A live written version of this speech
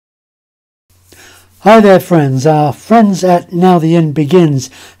Hi there friends, our friends at Now the End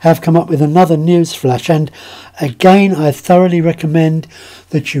Begins have come up with another news flash, and again I thoroughly recommend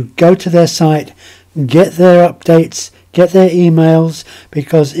that you go to their site, get their updates, get their emails,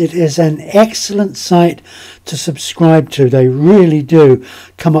 because it is an excellent site to subscribe to. They really do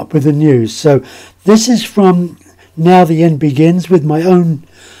come up with the news. So this is from Now the End Begins with my own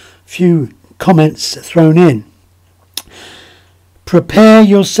few comments thrown in. Prepare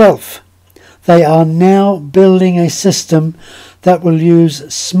yourself. They are now building a system that will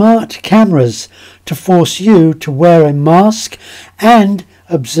use smart cameras to force you to wear a mask and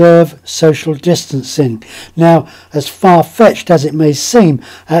observe social distancing. Now, as far-fetched as it may seem,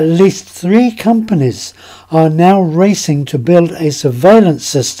 at least 3 companies are now racing to build a surveillance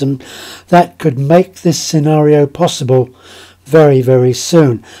system that could make this scenario possible very, very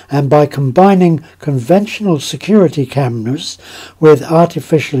soon. And by combining conventional security cameras with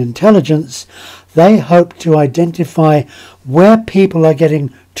artificial intelligence, they hope to identify where people are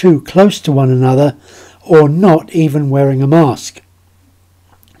getting too close to one another or not even wearing a mask.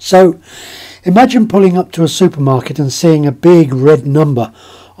 So imagine pulling up to a supermarket and seeing a big red number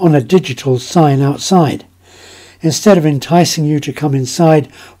on a digital sign outside. Instead of enticing you to come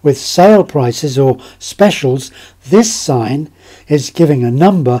inside with sale prices or specials, this sign is giving a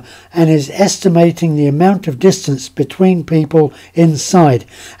number and is estimating the amount of distance between people inside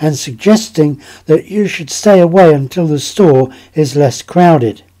and suggesting that you should stay away until the store is less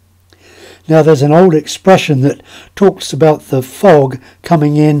crowded. Now, there's an old expression that talks about the fog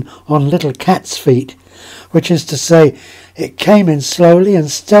coming in on little cat's feet, which is to say it came in slowly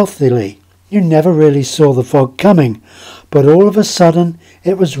and stealthily. You never really saw the fog coming, but all of a sudden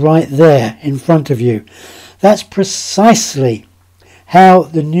it was right there in front of you. That's precisely how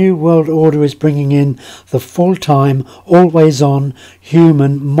the New World Order is bringing in the full-time, always-on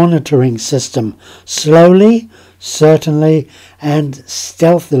human monitoring system, slowly, certainly, and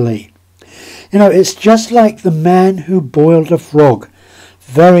stealthily. You know, it's just like the man who boiled a frog,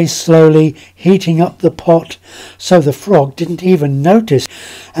 very slowly heating up the pot so the frog didn't even notice,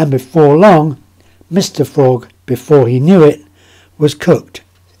 and before long Mr. Frog, before he knew it, was cooked.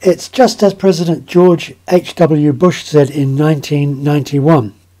 It's just as President George H.W. Bush said in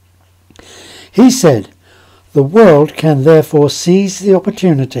 1991. He said, "The world can therefore seize the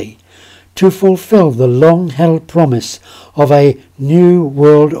opportunity to fulfill the long-held promise of a new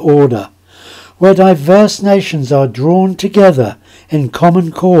world order, where diverse nations are drawn together in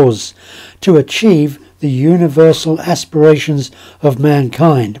common cause to achieve the universal aspirations of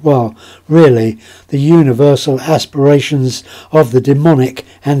mankind." Well, really, the universal aspirations of the demonic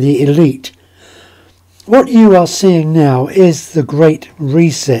and the elite. What you are seeing now is the Great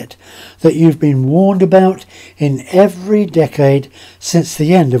Reset that you've been warned about in every decade since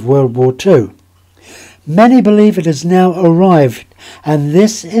the end of World War II. Many believe it has now arrived, and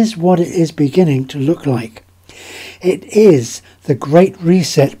this is what it is beginning to look like. It is the Great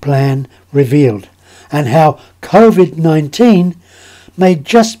Reset plan revealed, and how COVID-19 may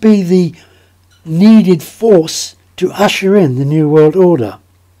just be the needed force to usher in the New World Order.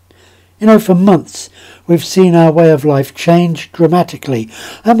 You know, for months we've seen our way of life change dramatically,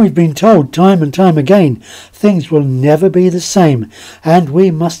 and we've been told time and time again things will never be the same, and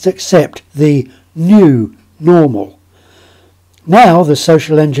we must accept the new normal. Now the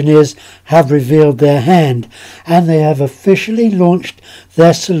social engineers have revealed their hand, and they have officially launched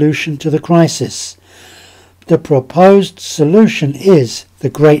their solution to the crisis. The proposed solution is the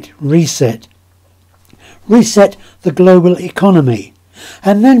Great Reset. Reset the global economy,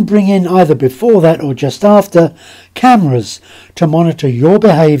 and then bring in, either before that or just after, cameras to monitor your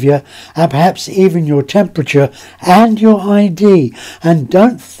behaviour and perhaps even your temperature and your ID. And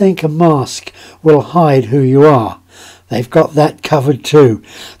don't think a mask will hide who you are. They've got that covered too.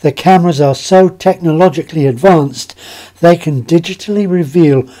 The cameras are so technologically advanced they can digitally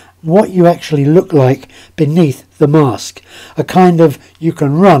reveal what you actually look like beneath the mask. A kind of you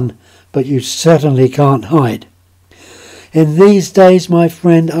can run, but you certainly can't hide. In these days, my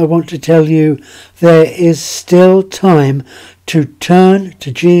friend, I want to tell you there is still time to turn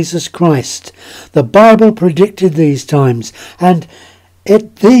to Jesus Christ. The Bible predicted these times, and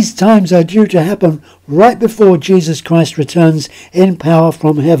these times are due to happen right before Jesus Christ returns in power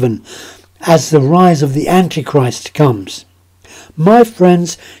from heaven, as the rise of the Antichrist comes. My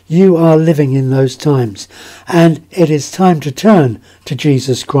friends, you are living in those times, and it is time to turn to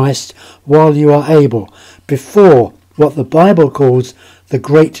Jesus Christ while you are able, before what the Bible calls the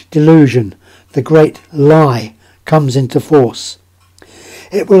great delusion, the great lie, comes into force.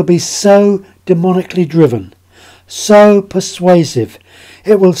 It will be so demonically driven, so persuasive,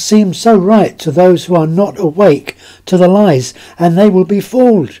 It will seem so right to those who are not awake to the lies, and they will be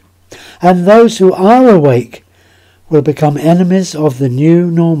fooled. And those who are awake will become enemies of the new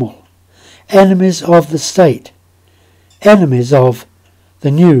normal, enemies of the state, enemies of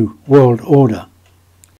the new world order.